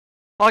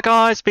Hi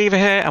guys, Beaver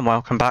here, and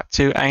welcome back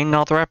to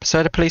another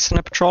episode of Police and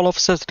the Patrol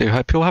Officers. I do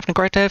hope you're having a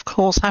great day, of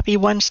course. Happy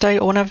Wednesday,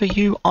 or whenever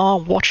you are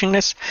watching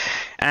this.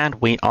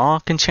 And we are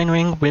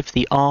continuing with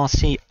the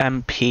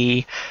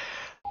RCMP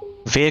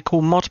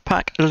vehicle mod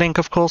pack. Link,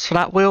 of course, for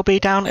that will be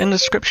down in the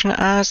description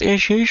as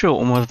is usual.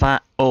 And with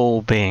that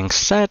all being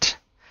said,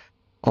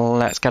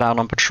 let's get out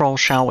on patrol,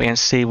 shall we, and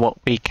see what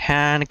we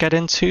can get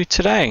into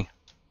today.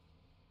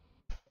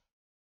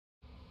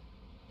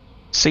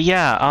 So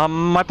yeah,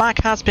 my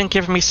back has been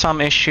giving me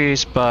some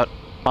issues, but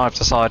I've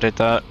decided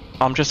that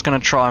I'm just going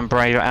to try and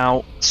brave it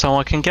out so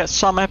I can get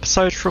some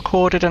episodes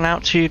recorded and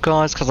out to you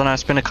guys, because I know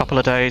it's been a couple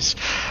of days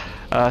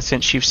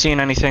since you've seen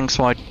anything,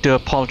 so I do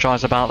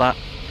apologise about that.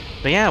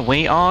 But yeah,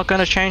 we are going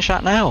to change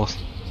that now.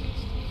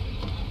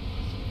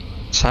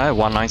 So,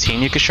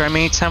 119, you can show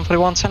me 1041,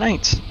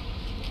 108.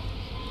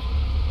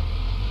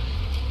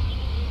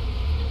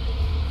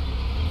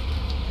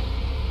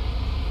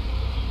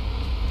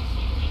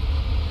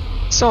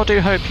 So I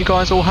do hope you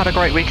guys all had a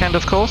great weekend,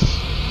 of course,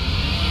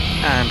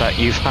 and that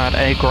you've had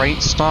a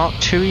great start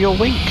to your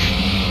week.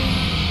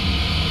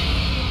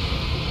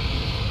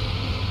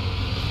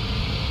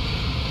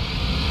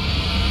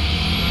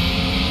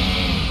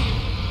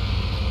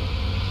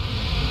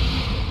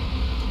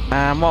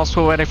 And whilst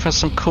we're waiting for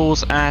some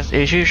calls, as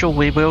is usual,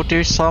 we will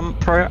do some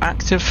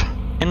proactive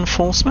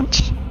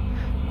enforcement.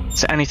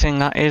 So anything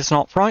that is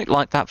not right,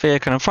 like that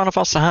vehicle in front of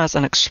us that has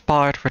an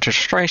expired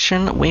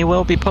registration, we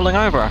will be pulling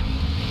over.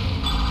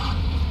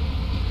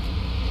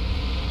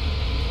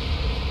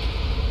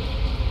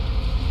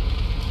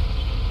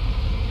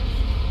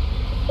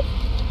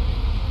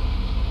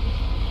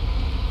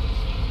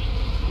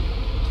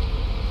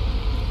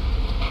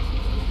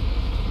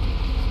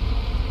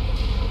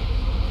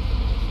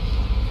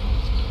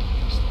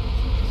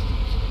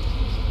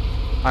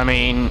 I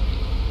mean,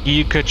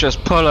 you could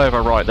just pull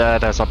over right there.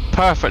 There's a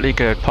perfectly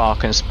good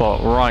parking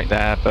spot right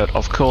there, but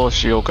of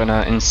course you're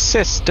gonna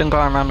insist on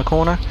going around the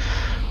corner.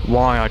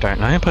 Why, I don't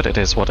know, but it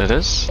is what it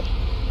is.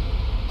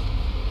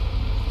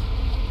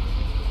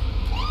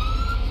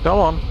 Go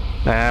on.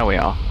 There we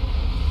are.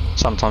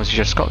 Sometimes you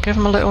just got to give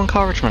them a little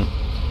encouragement.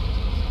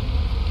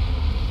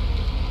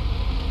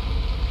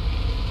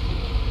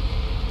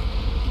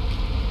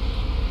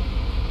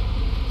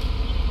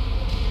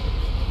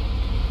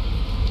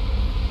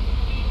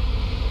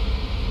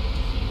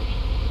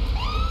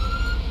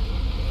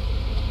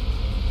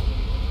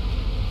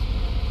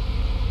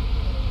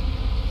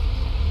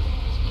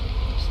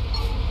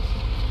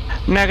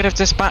 Negative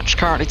dispatch,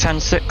 currently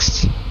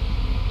 10-6.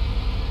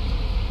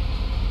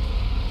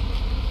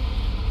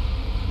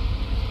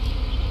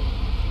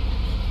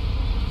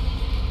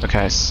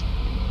 Okay,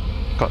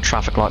 got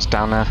traffic lights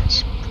down there.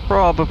 It's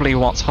probably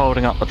what's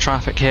holding up the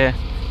traffic here.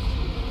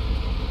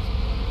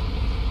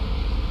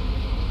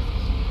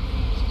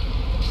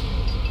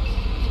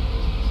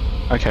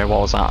 Okay,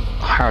 what was that?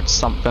 I heard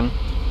something.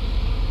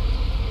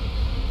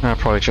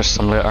 Probably just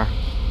some litter.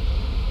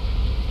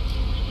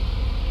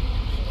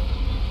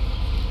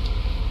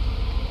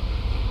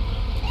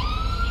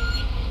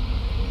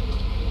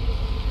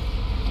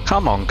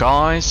 Come on,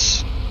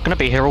 guys. Gonna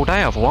be here all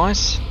day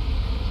otherwise.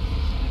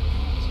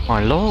 My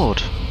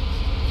lord.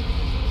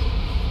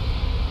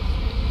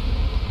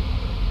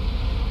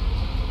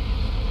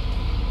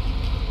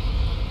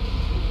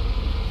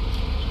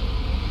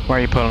 Where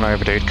are you pulling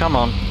over, dude? Come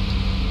on.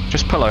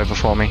 Just pull over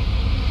for me.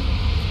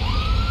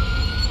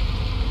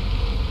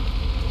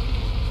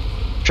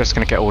 Just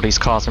gonna get all these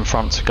cars in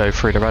front to go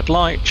through the red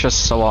light,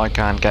 just so I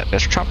can get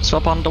this traffic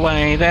stop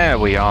underway. There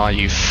we are.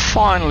 You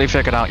finally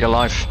figured out your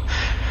life.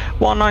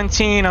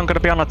 119, I'm going to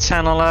be on a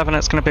 1011,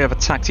 it's going to be of a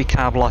taxi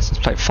cab, license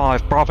plate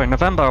 5, Bravo,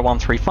 November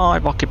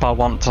 135, occupy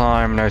 1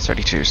 time, no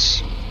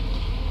 32s.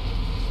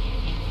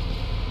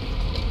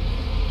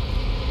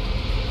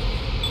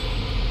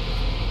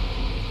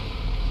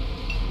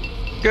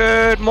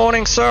 Good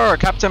morning, sir.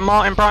 Captain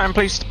Martin, Brighton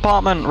Police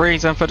Department.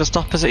 Reason for the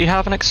stop is that you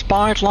have an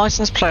expired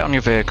license plate on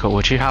your vehicle.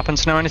 Would you happen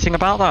to know anything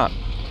about that?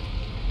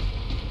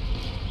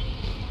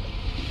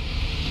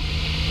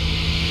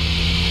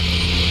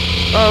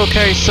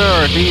 Okay,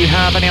 sir, do you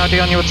have any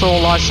idea on you at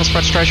all? License,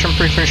 registration,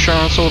 proof of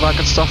insurance, all that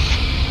good stuff?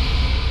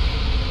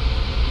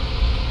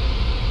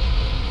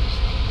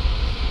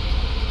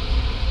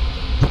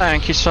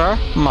 Thank you, sir.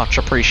 Much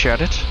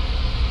appreciated.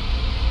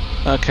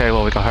 Okay,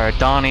 well, we got her,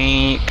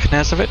 Dani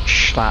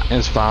Knezovich. That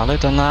is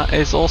valid, and that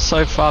is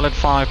also valid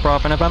 5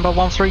 Bravo November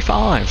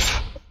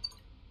 135.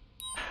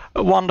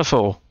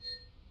 Wonderful.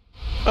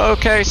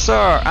 Okay,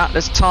 sir, at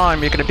this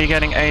time, you're going to be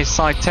getting a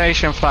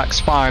citation for that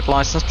expired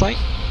license plate.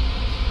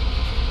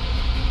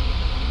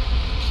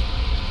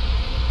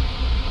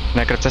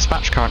 Negative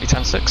dispatch, currently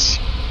 10-6.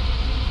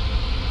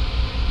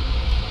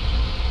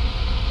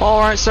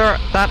 Alright, sir,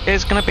 that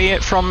is going to be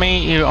it from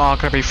me. You are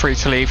going to be free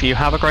to leave. You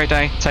have a great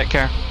day. Take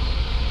care.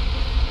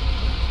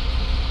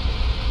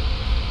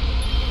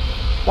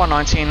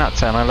 119, that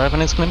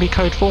 1011 is going to be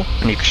code 4,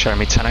 and you can show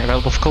me 10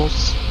 available, of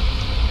course.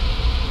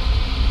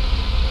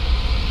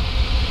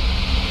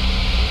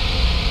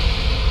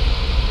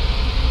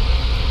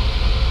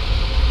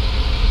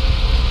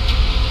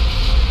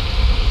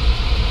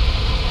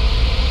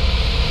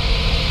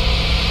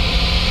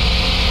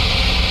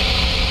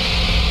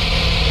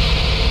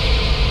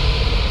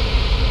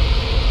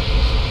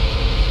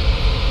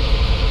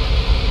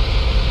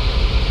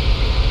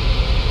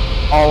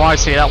 Oh, I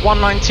see that.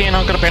 119,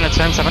 I'm going to be in a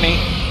 1070.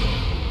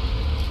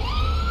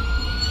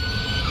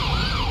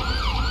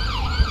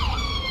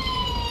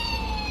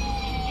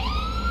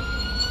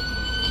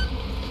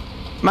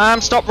 Ma'am,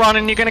 stop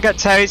running, you're going to get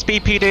tased,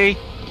 BPD.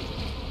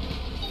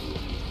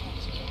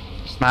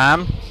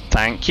 Ma'am,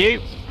 thank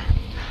you.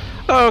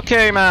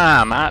 Okay,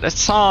 ma'am, at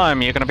this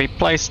time, you're going to be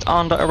placed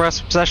under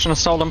arrest for possession of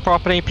stolen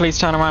property. Please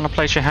turn around and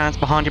place your hands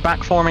behind your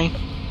back for me.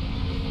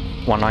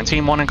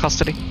 119, one in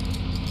custody.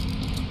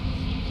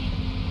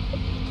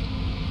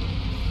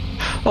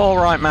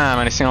 Alright, ma'am,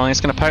 anything on that's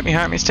going to poke me,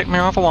 hurt me, stick me,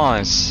 or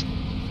otherwise?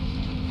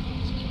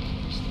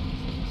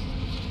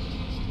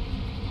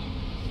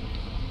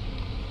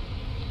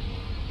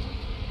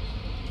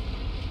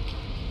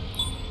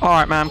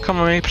 Alright, ma'am, come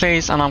with me,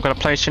 please, and I'm going to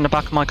place you in the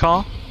back of my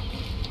car.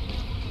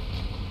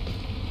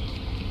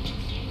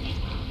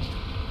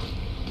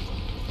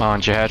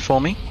 Mind your head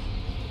for me.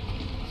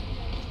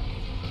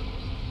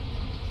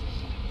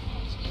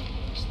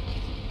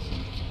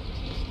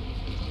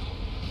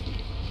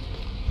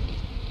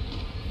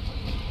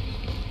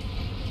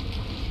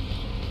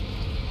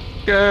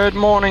 Good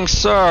morning,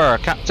 sir.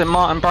 Captain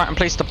Martin, Brighton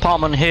Police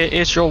Department. Here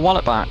is your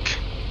wallet back.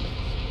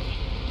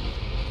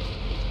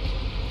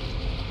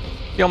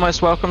 You're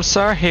most welcome,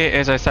 sir. Here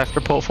is a theft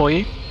report for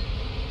you.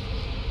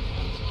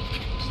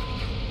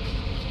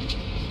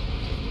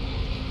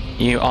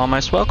 You are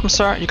most welcome,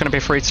 sir. You're going to be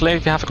free to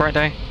leave. You have a great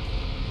day.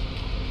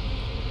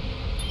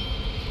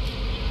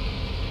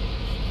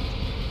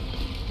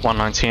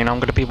 $119. I'm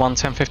going to be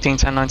 110, 15,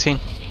 10, 19.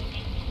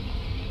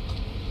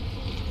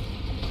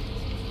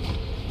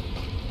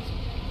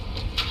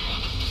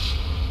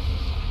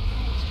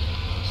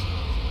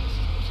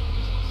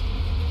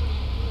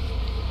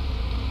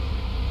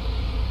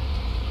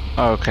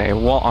 Okay,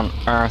 what on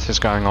earth is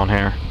going on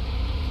here?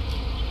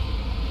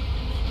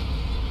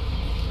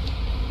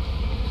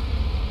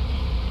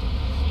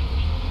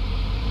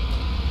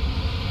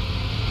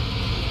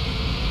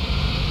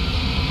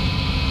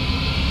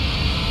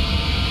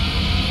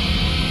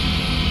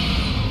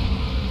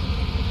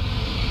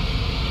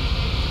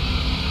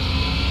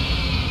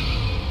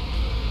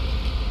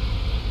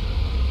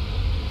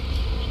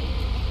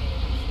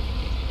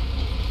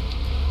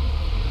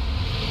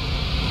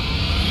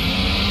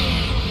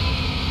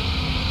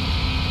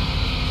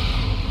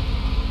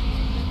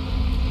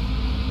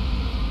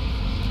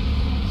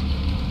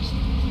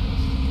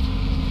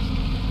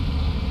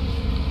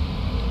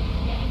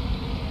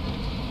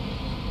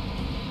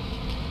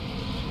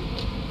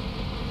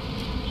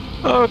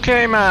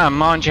 Okay, ma'am,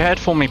 mind your head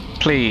for me,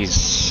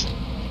 please.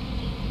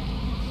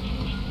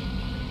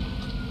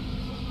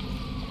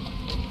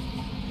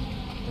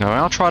 No,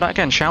 I'll try that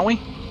again, shall we?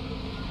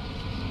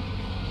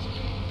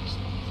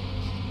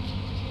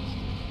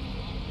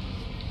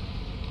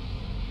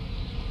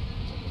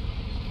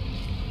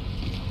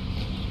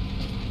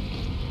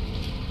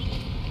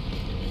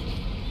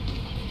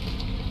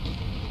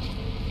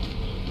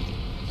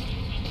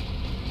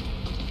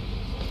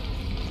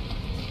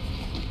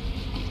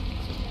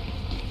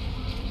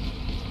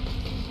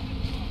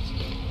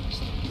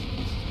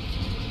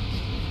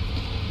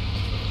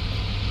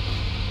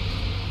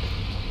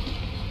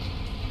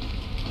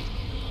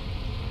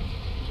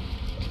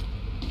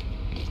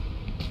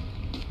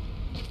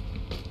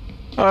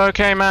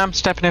 Okay, ma'am,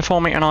 step in here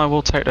for me and I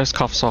will take those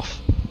cuffs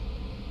off.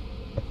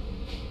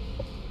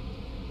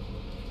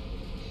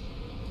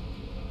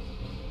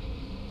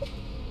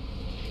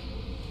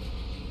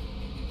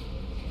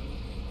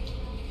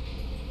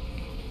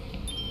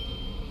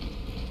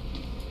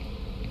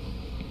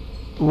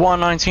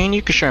 $119,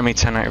 you can show me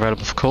 10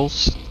 available for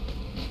calls.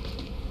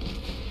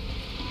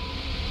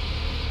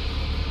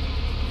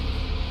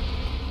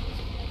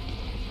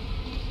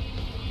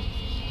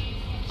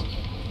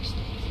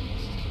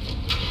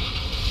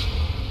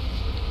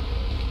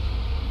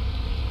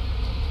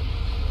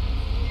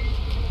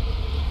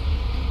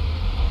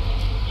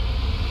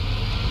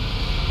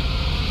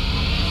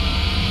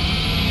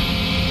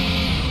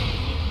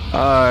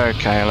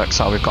 Okay, looks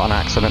like we've got an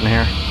accident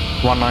here.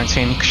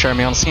 119, you can show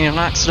me on scene of an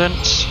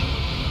accident.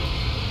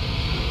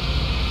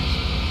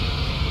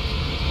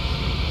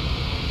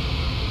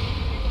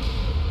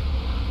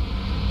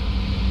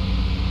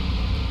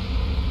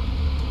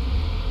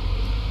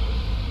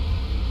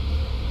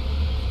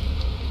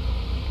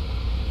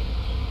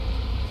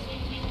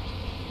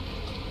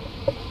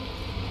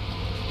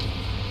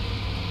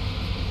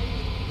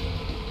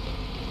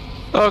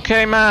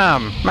 Okay,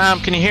 ma'am. Ma'am,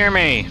 can you hear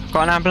me? I've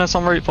got an ambulance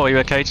en route for you,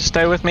 okay? Just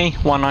stay with me.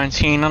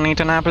 119, I need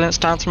an ambulance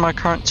down to my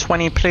current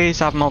 20,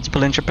 please. I have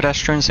multiple injured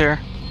pedestrians here.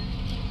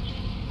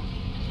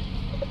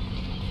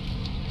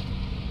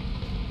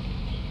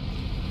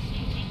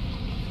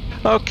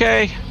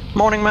 Okay.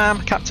 Morning,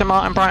 ma'am. Captain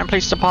Martin, Brighton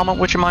Police Department.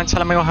 Would you mind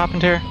telling me what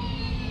happened here?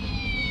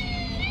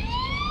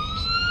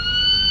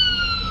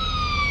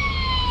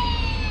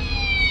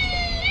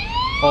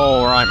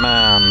 Alright,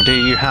 ma'am. Do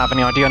you have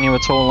any ID on you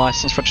at all?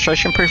 License,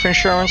 registration, proof of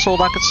insurance, all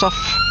that good stuff?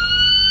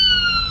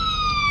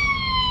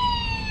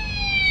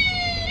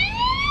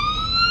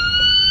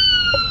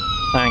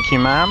 Thank you,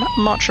 ma'am.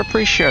 Much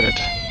appreciated.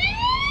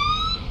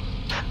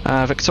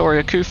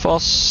 Victoria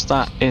Kufos,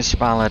 that is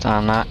valid,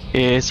 and that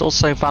is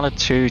also valid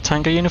to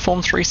Tango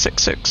Uniform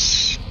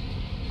 366.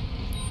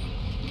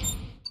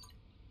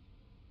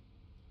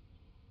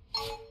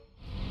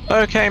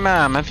 Okay,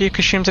 ma'am, have you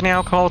consumed any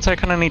alcohol or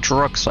taken any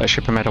drugs that I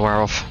should be made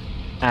aware of?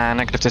 And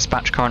negative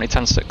dispatch, currently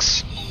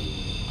 10-6.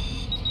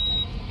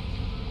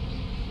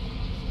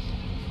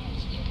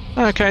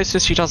 Okay, so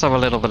she does have a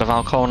little bit of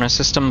alcohol in her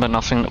system, but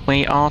nothing that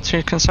we are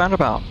too concerned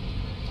about.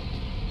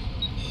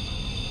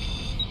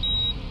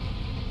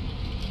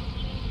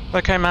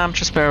 Okay, ma'am,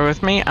 just bear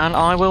with me, and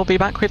I will be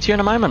back with you in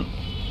a moment.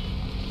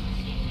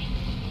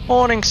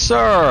 Morning,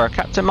 sir!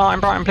 Captain Martin,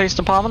 Brighton Police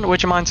Department,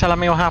 would you mind telling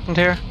me what happened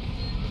here?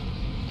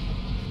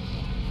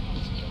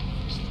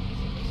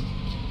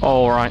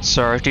 Alright,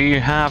 sir. Do you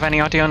have any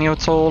ID on you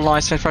at all?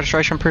 License,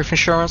 registration, proof,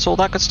 insurance, all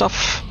that good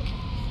stuff?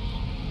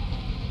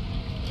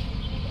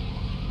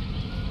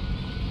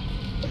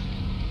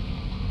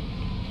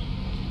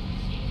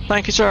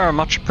 Thank you, sir.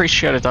 Much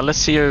appreciated.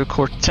 Alessio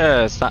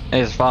Cortez. That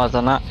is valid,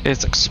 and that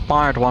is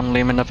expired 1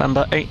 Lima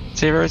November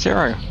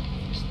 800.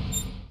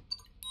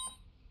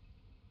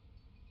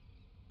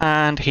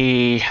 And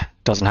he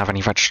doesn't have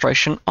any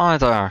registration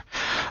either.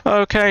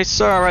 Okay,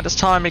 sir, at this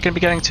time you're going to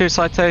be getting 2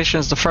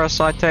 citations. The first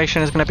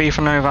citation is going to be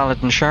for no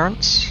valid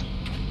insurance.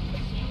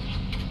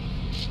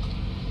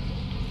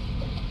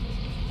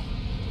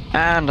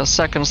 And the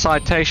second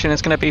citation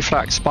is going to be for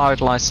that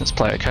expired license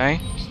plate, okay?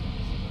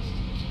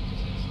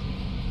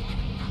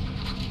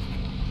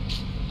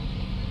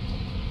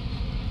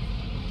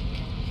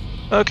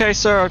 Okay,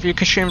 sir, have you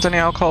consumed any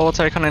alcohol or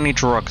taken any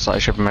drugs that I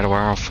should be made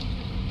aware of?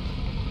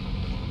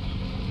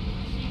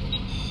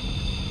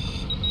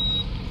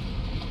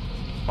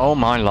 Oh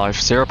my life,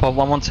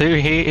 0.112,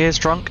 he is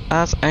drunk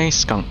as a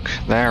skunk.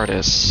 There it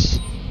is.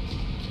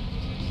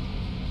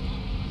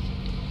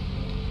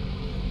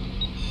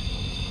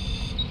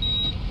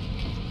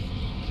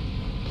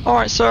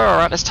 Alright,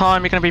 sir, at this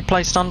time you're going to be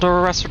placed under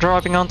arrest for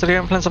driving under the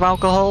influence of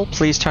alcohol.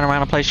 Please turn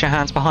around and place your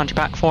hands behind your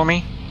back for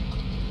me.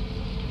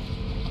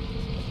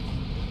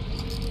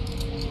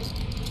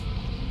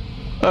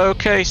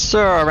 Okay,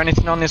 sir,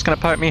 anything on this going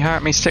to poke me,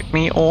 hurt me, stick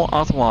me, or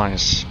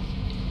otherwise?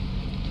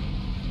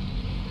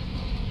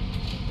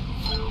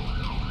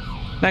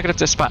 Negative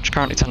dispatch,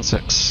 currently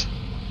 10-6.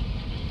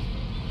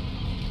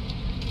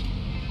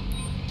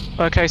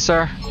 Okay,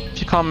 sir,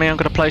 if you calm me, I'm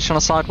going to place you on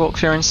the sidewalk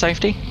for your own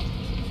safety.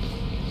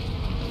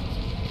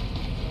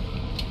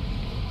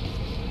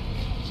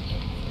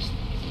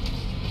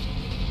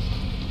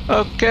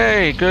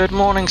 Okay, good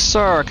morning,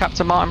 sir.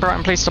 Captain Martin,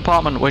 Brighton Police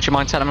Department. Would you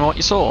mind telling me what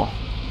you saw?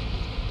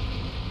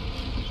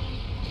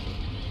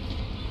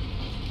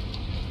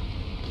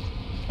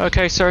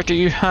 Okay, sir, do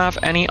you have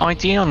any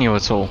ID on you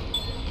at all?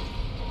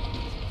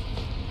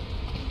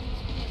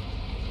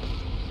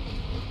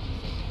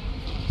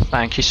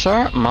 Thank you,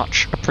 sir.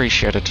 Much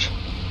appreciated.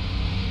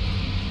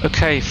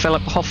 Okay,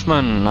 Philip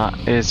Hoffman,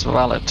 that is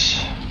valid.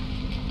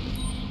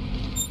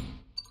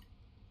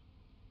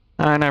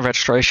 No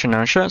registration,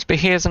 no insurance, but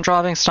here's and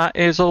driving stat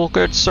is all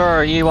good,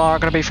 sir. You are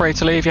going to be free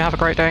to leave. You have a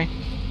great day.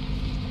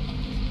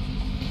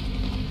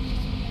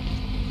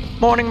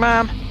 Morning,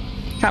 ma'am.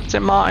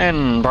 Captain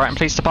Martin, Brighton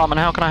Police Department,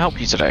 how can I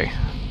help you today?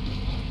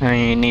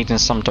 You needing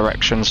some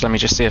directions. Let me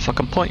just see if I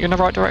can point you in the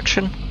right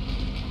direction.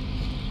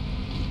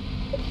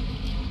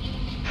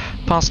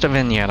 Past a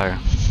Vignetto.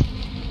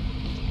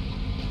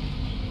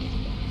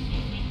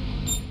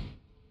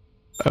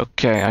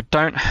 Okay, I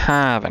don't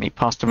have any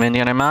pasta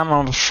Vignetto, ma'am.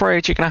 I'm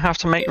afraid you're going to have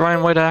to make your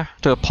own way there.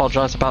 I do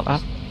apologise about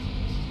that.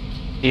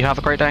 You have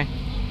a great day.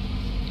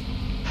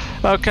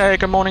 Okay,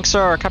 good morning,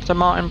 sir. Captain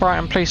Martin,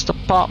 Brighton Police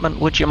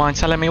Department. Would you mind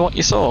telling me what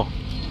you saw?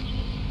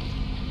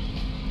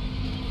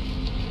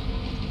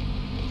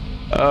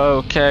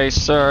 Okay,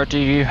 sir. Do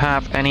you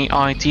have any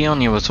ID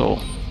on you at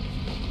all?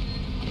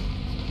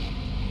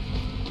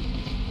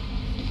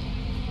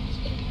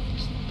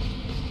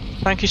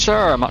 Thank you,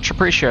 sir. Much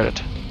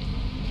appreciated.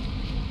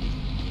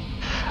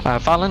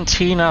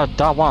 Valentina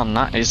Dawan,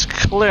 that is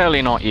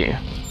clearly not you.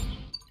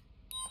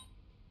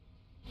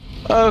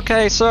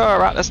 Okay,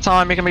 sir, at this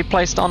time you're going to be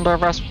placed under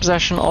arrest for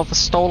possession of a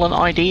stolen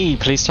ID.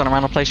 Please turn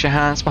around and place your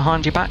hands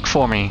behind your back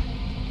for me.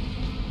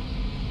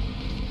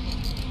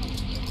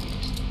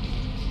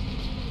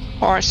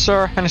 Alright,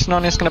 sir, anything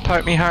on this going to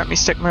poke me, hurt me,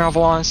 stick me,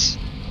 otherwise?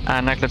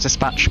 And negative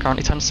dispatch,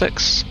 currently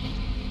 10-6.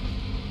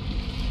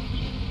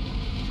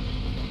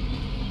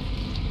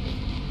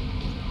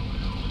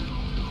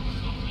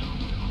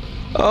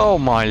 Oh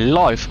my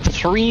life,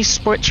 3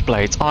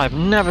 switchblades. I've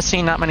never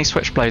seen that many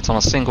switchblades on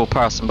a single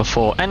person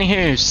before.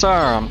 Anywho, sir,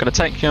 I'm going to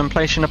take you and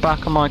place you in the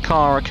back of my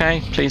car,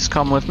 okay? Please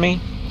come with me.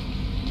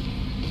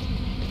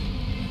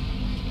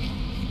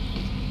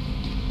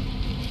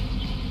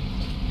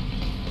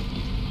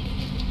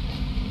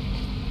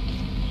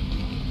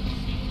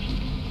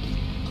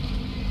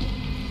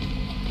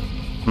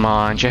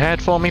 Mind your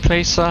head for me,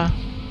 please, sir.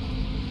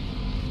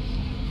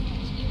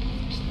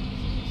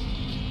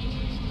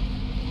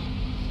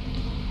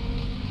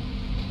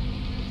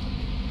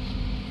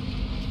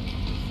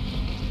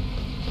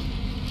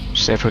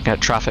 See if we can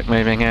get traffic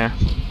moving here.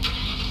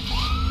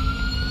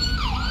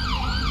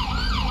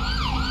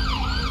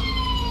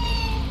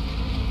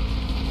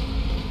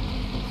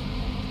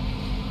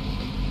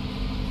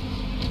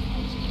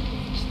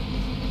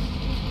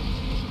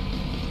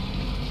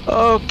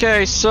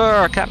 Okay,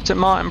 sir, Captain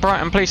Martin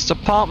Brighton Police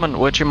Department,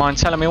 would you mind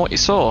telling me what you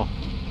saw?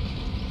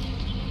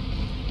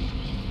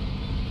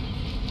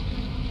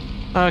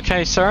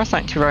 Okay, sir,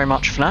 thank you very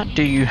much for that.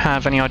 Do you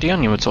have any ID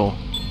on you at all?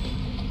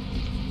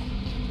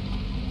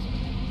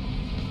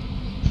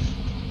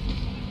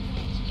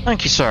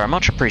 Thank you, sir,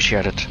 much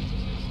appreciated.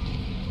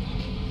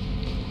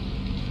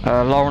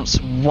 Lawrence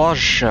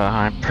Waj,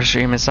 I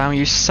presume is how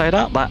you say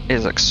that. That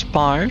is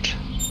expired.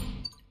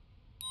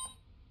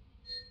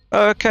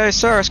 Okay,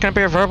 sir, it's going to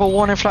be a verbal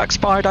warning for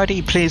expired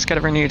ID. Please get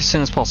it renewed as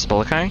soon as possible,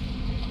 okay?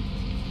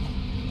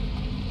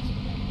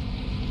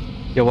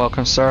 You're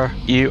welcome, sir.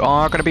 You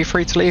are going to be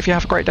free to leave. You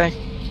have a great day.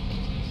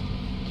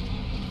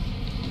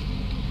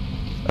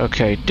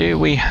 Okay, do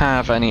we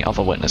have any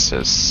other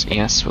witnesses?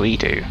 Yes, we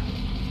do.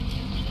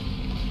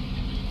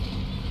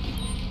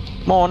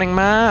 Morning,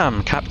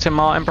 ma'am. Captain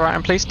Martin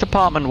Brighton Police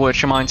Department.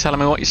 Would you mind telling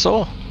me what you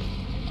saw?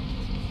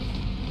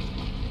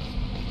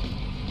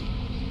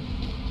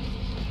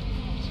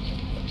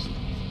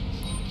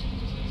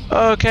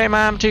 Okay,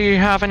 ma'am. Do you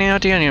have any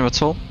idea on you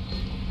at all?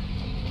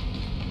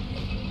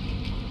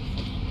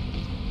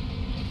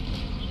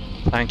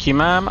 Thank you,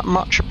 ma'am.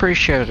 Much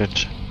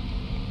appreciated.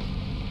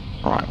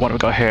 Alright, what do we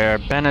got here?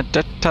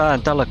 Benedetta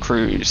Dela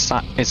Cruz.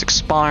 That is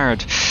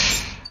expired.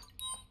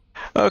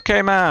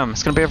 Okay, ma'am.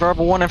 It's going to be a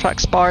verbal warning for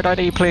expired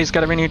ID. Please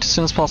get it renewed as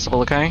soon as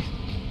possible, okay?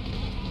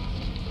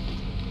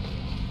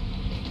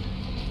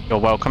 You're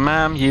welcome,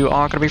 ma'am. You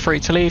are going to be free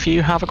to leave.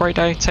 You have a great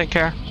day. Take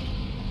care.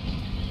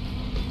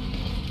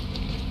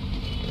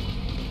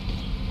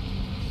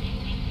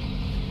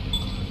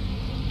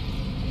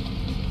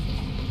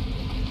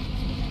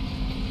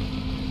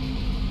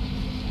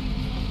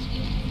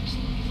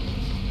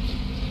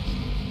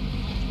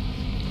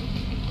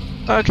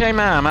 Okay,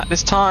 ma'am, at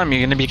this time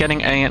you're going to be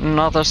getting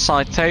another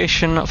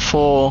citation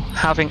for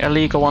having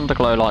illegal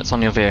underglow lights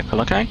on your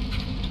vehicle, okay?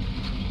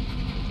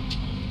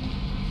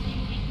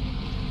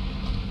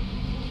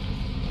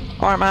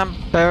 Alright, ma'am,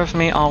 bear with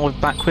me, I'll be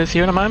back with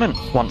you in a moment,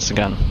 once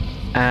again.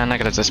 And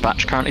negative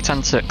dispatch, currently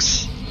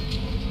 10-6.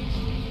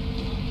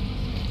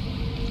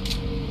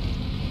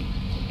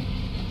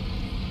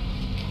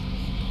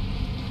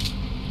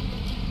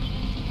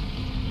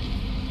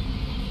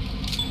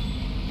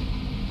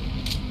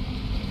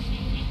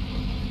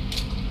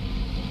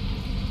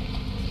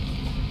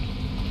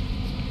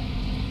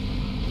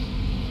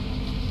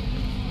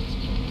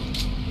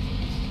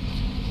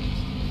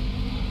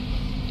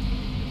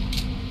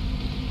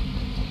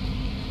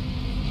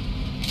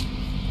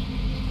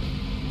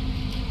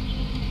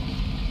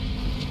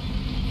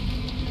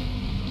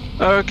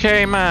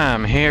 Okay,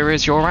 ma'am, here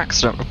is your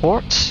accident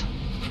report.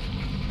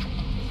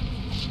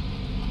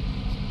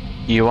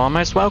 You are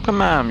most welcome,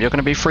 ma'am. You're going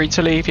to be free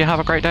to leave. You have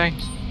a great day.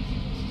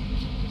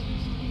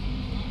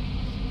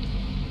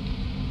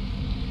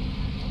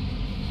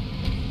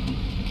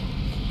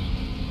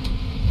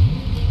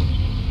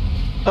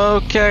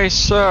 Okay,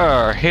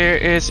 sir, here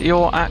is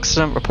your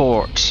accident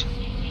report.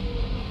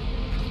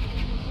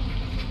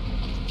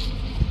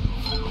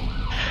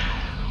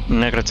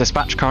 Negative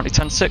dispatch, currently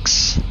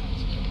 10-6.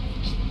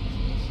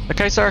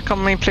 Okay, sir, come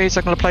with me, please.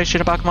 I'm going to place you in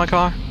the back of my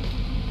car.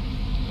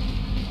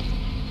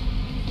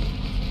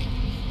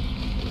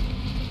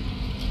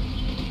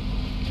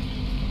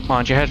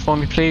 Mind your head for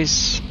me,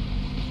 please.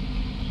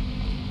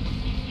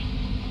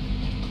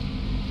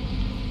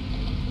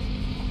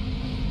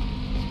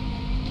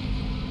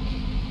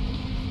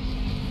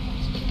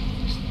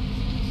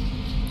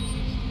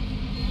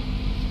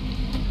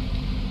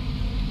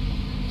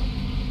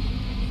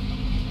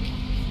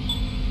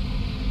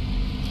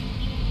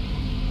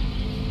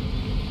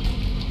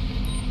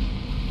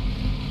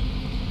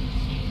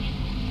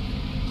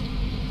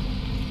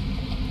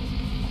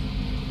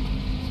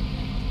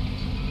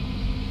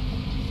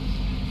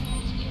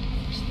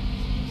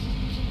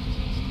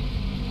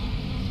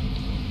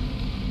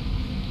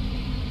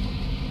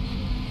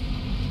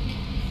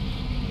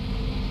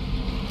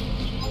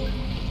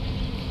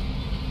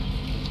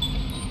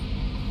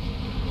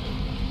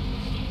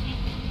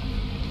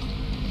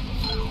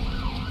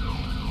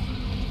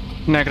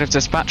 Negative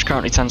dispatch,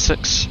 currently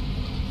 10-6.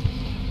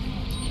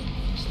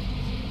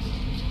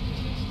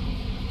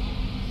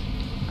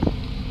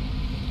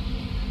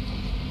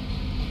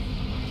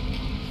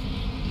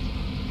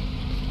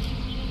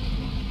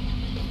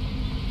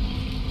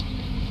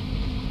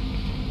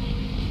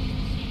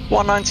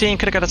 (119),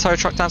 could I get a tow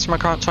truck down to my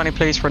current 20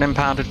 please for an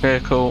impounded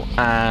vehicle?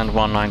 And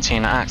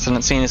 119,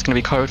 accident scene is going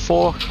to be code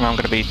 4, and I'm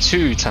going to be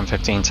 2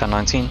 1015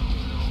 1019.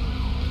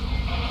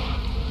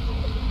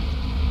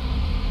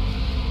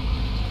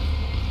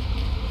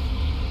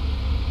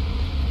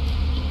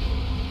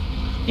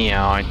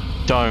 Yeah, I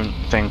don't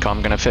think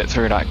I'm going to fit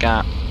through that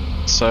gap.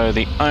 So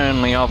the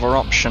only other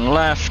option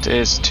left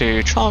is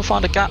to try and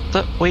find a gap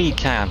that we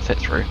can fit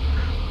through.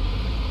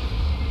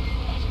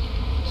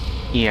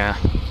 Yeah,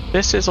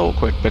 this is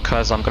awkward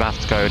because I'm going to have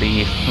to go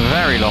the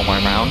very long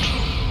way around,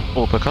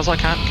 or because I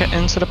can't get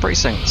into the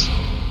precinct.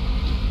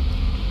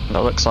 And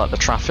it looks like the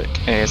traffic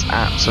is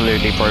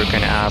absolutely broken,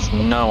 it has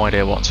no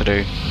idea what to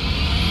do.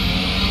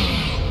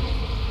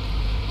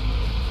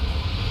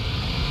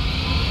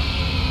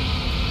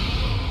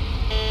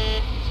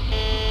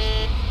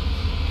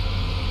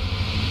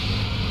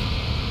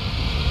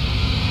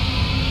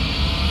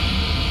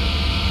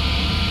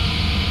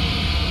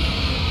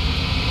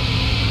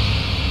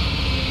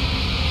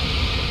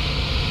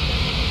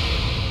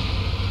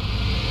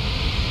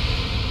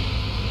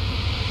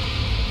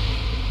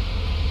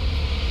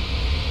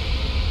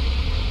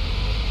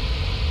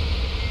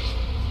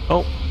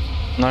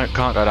 No,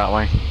 can't go that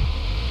way.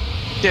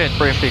 Did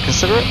briefly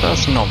consider it, but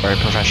that's not very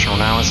professional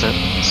now, is it?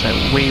 So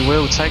we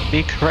will take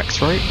the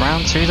correct route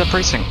round to the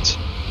precinct.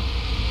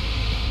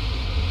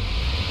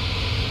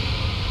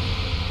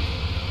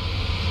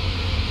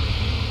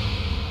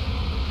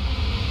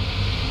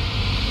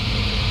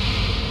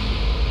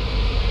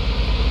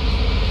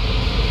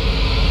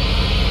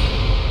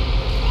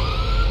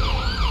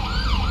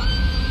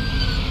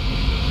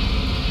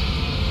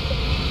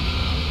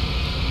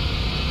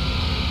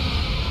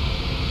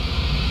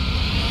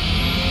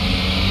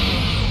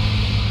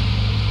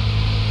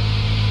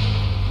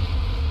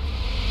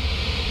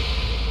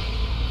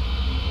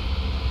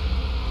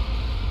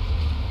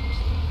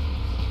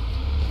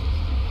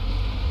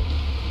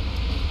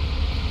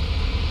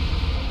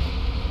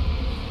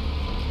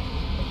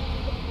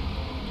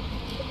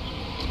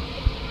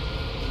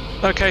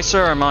 Okay,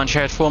 sir, mind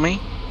your head for me.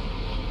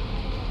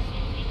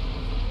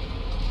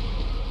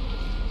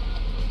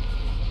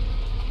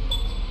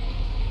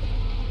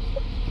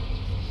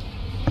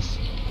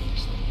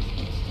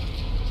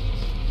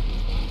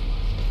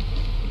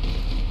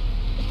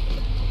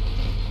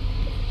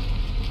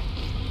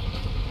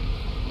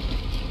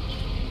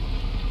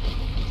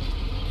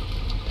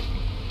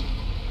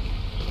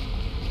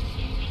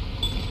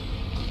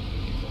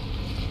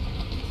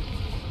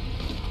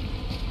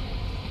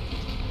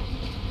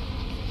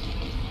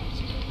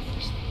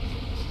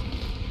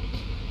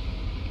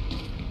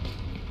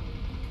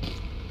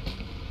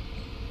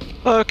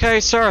 Okay,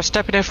 sir,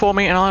 step in here for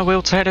me and I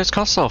will tear those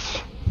costs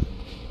off.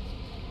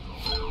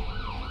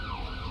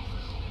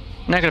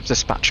 Negative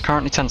dispatch,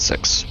 currently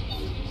 10-6.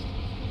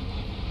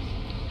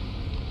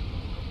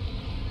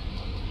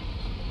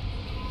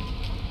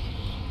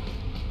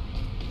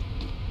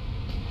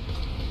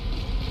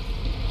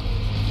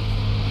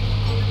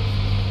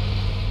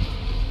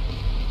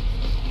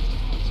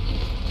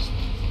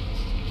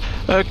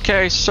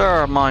 Okay,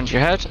 sir, mind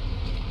your head.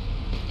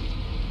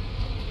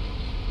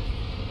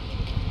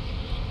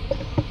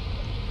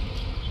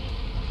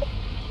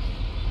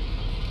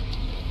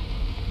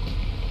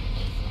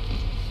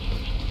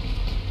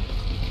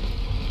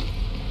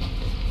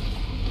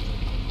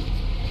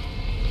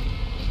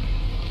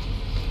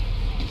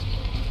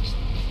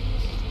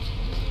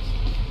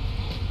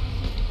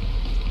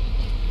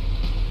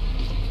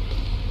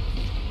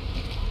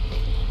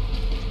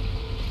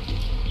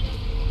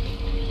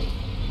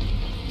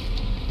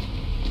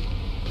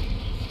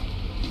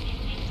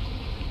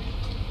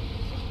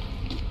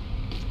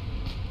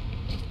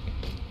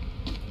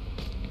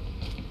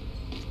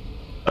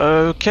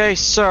 Okay,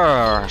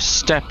 sir,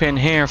 step in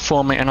here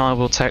for me and I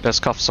will take those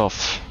cuffs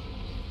off.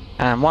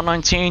 And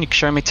 119, you can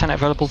show me 10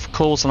 available for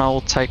calls and I will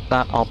take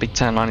that. I'll be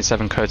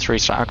 1097 code 3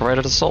 for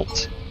aggravated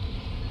assault.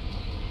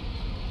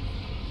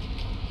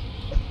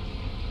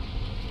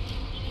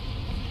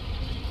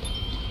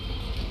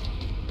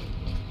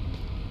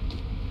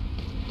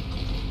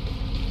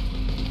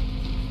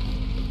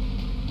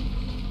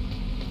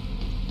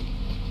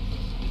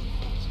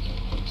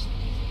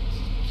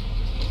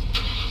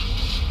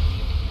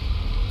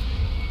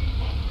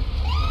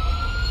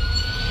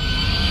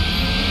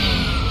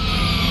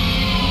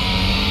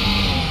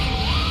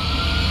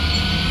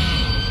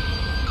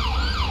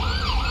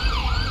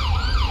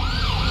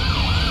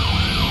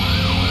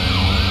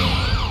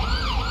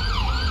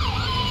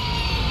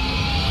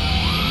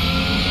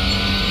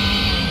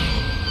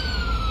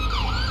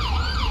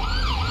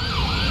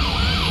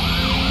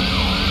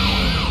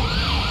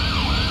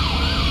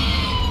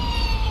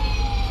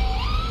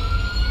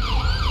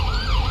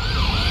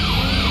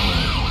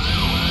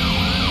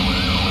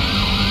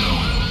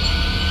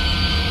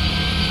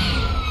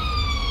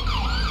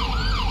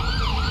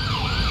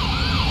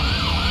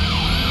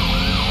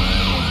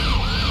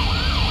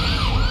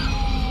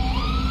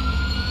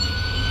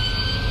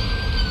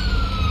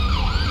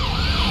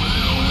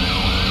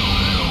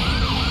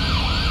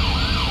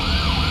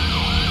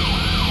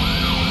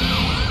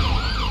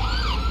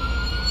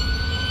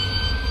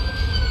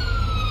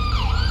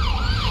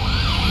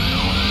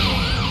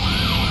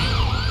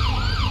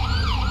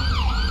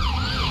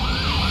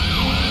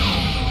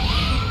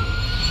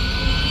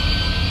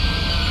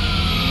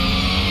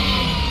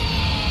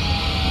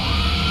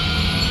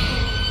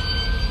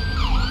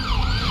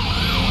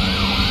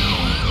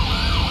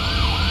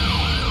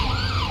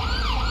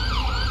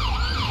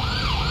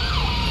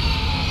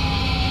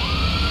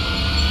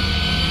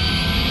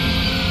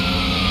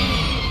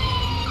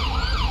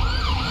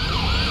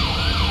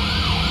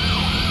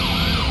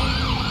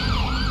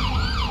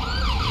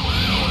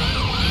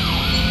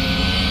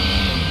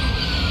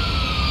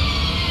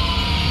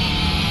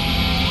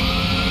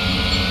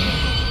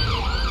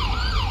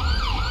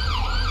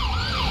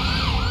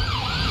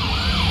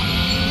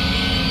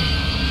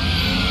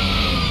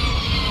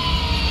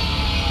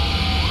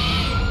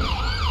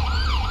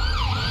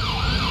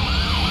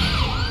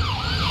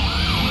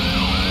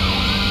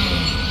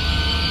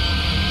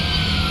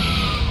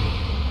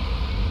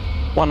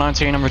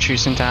 $119, I'm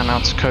reducing down now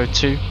to code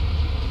 2.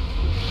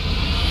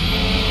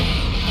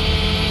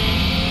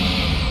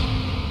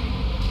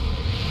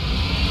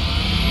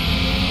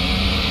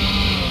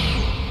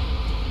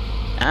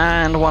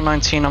 and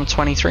 119, I'm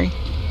 23.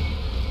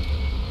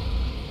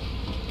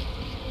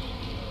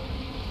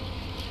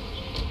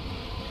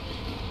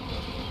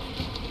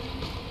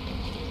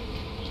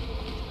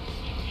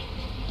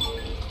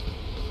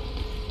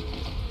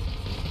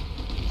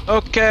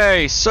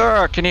 Okay,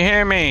 sir, can you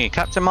hear me?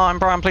 Captain Martin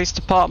Brown Police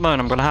Department.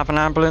 I'm going to have an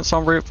ambulance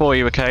en route for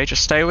you, okay?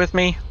 Just stay with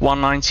me.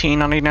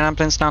 119, I need an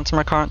ambulance down to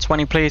my current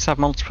 20, please. I have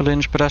multiple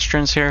injured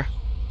pedestrians here.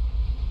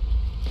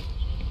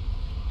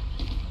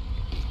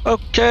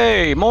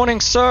 Okay,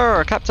 morning,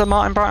 sir. Captain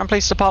Martin Brown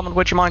Police Department.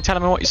 Would you mind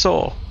telling me what you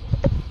saw?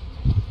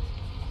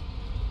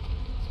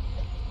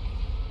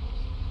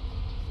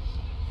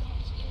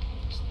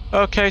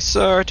 Okay,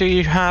 sir, do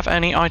you have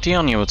any ID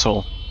on you at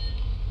all?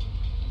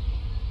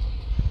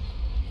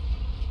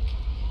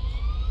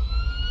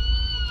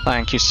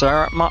 Thank you,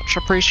 sir. Much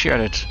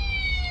appreciated.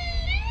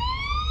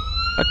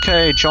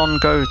 Okay, John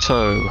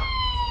Goto.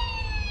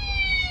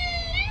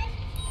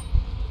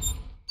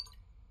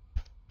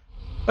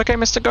 Okay,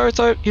 Mr.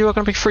 Goto, you are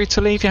going to be free to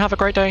leave. You have a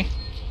great day.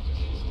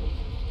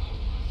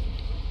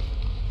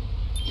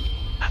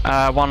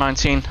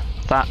 119.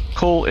 That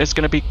call is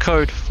going to be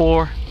code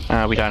 4.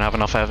 We don't have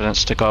enough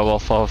evidence to go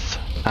off of.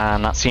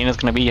 And that scene is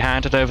going to be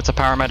handed over to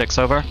paramedics,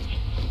 over.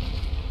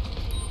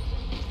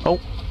 Oh.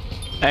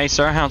 Hey,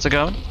 sir, how's it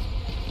going?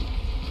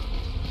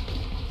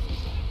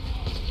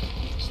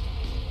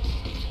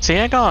 So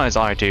yeah, guys,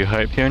 I do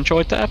hope you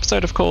enjoyed the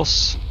episode, of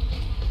course.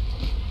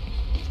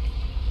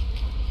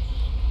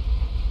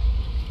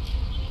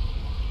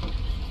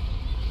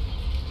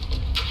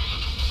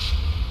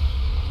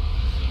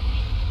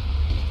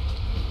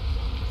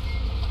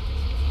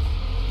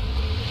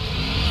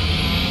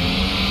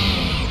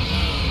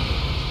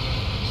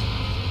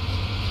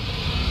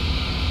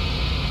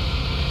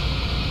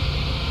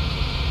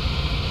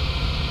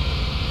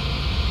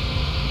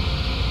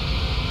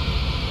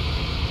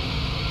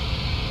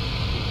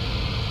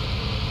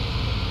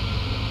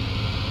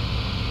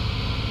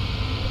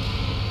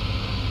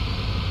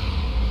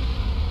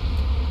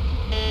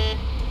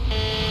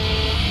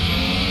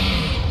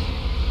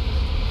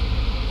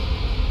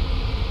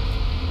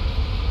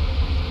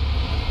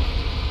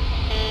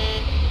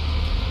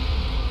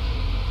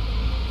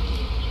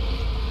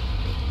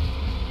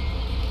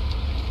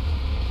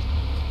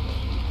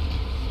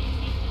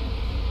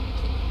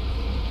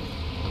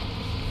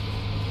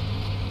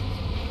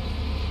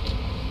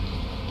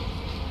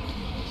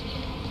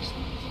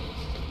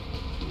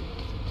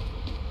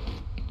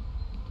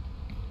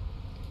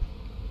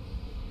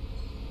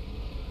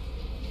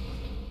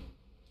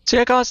 So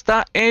yeah, guys,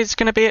 that is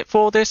going to be it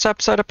for this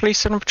episode of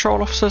Police and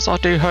Patrol Officers. I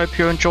do hope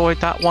you enjoyed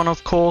that one,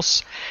 of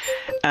course.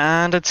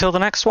 And until the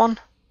next one,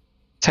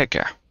 take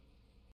care.